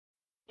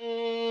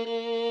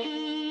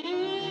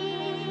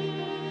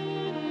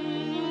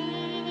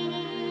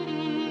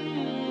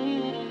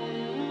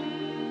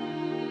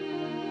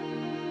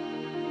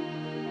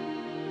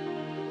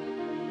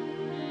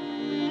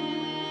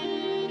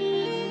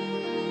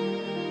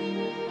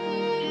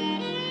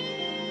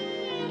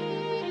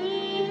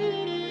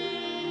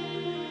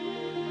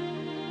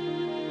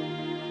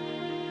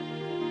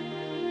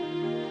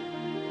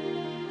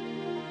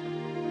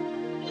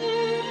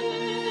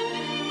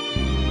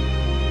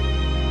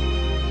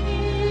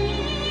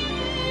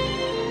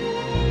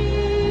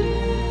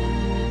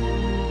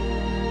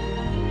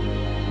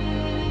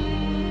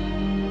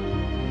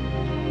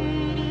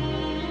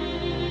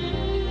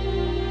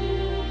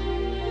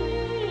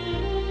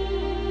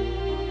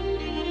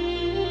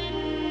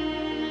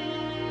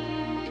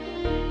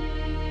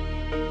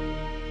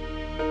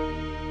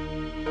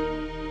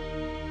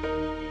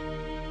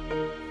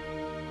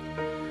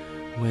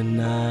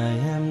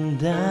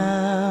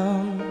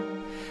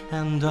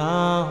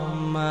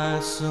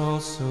soul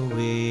so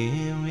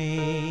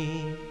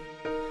weary,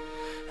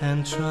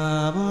 and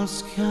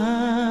troubles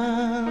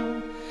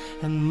come,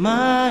 and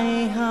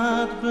my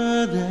heart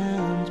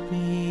burdened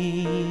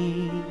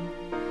be,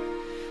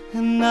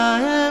 and I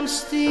am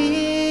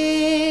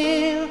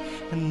still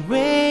and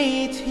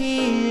wait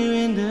here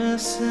in the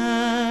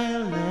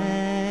silence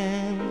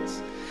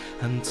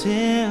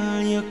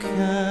until you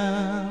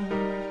come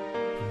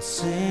and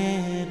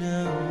sit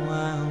a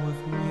while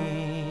with me.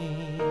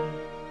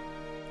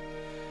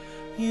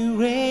 You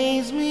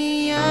raise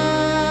me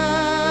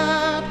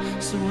up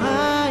so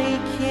I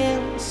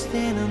can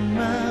stand on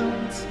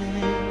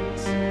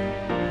mountains.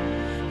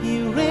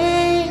 You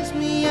raise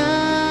me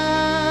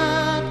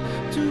up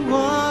to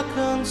walk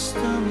on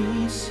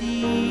stormy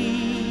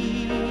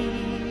seas.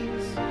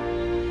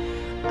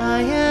 I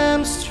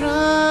am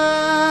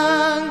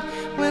strong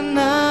when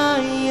I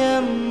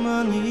am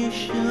on your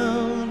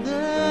shoulders.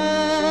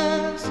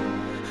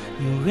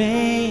 You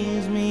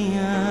raise me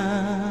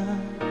up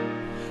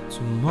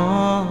to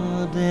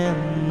more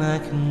than I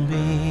can be.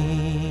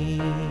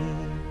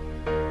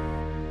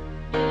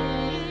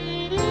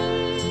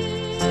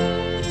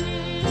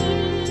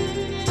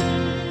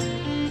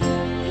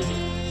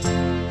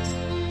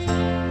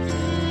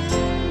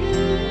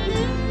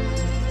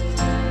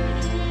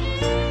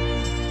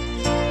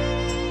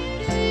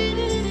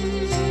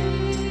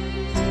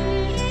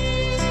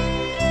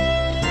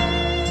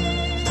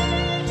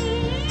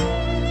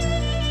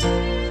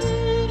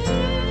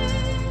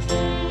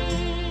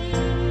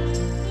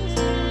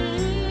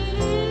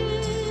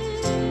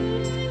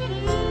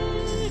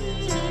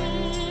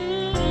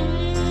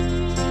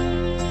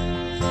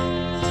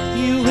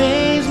 You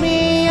raise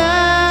me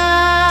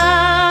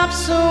up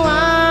so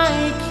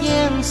I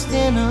can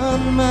stand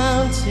on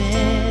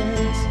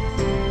mountains.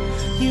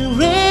 You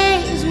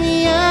raise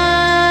me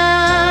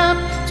up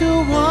to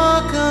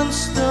walk on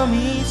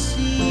stormy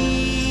seas.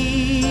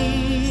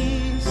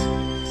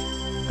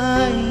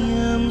 I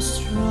am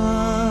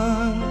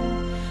strong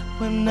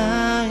when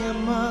I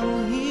am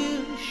on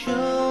your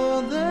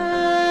shoulders.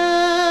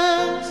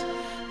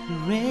 You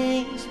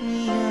raise me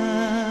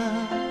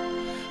up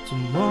to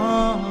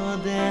more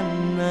than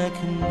I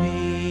can be.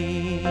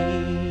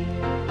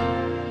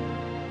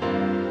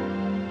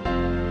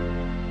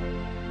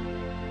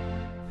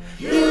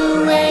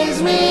 You raise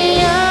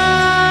me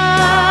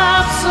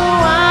up so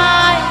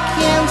I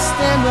can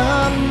stand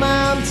on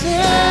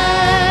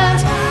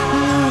mountains.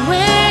 You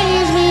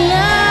raise me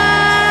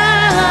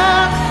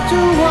up to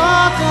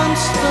walk on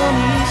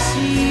stormy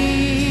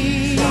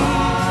seas.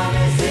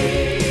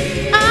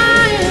 I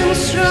am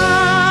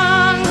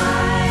strong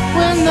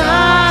when I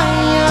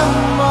am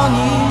on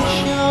your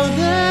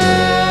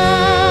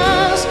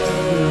shoulders.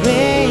 You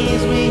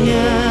raise me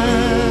up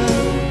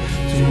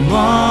to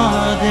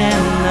more than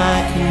I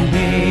can be.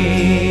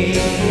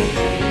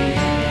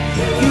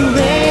 You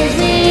raise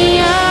me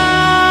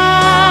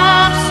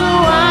up so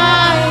I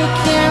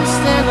can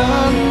stand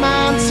on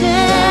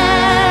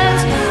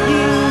mountains.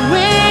 You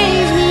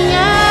raise me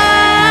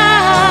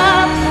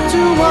up to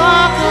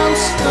walk on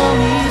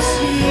stormy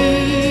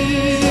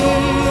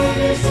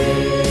seas.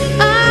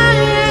 I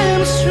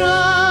am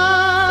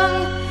strong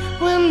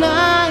when I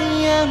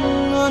am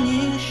on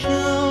your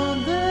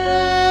shoulders.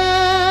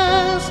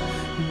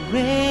 You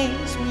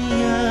raise me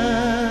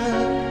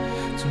up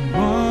to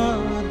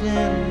more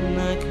than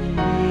I can be.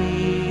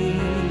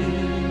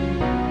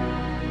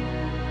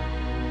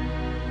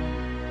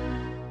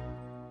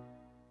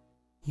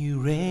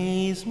 You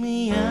raise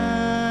me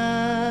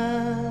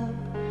up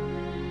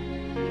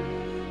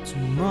to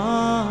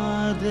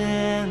more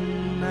than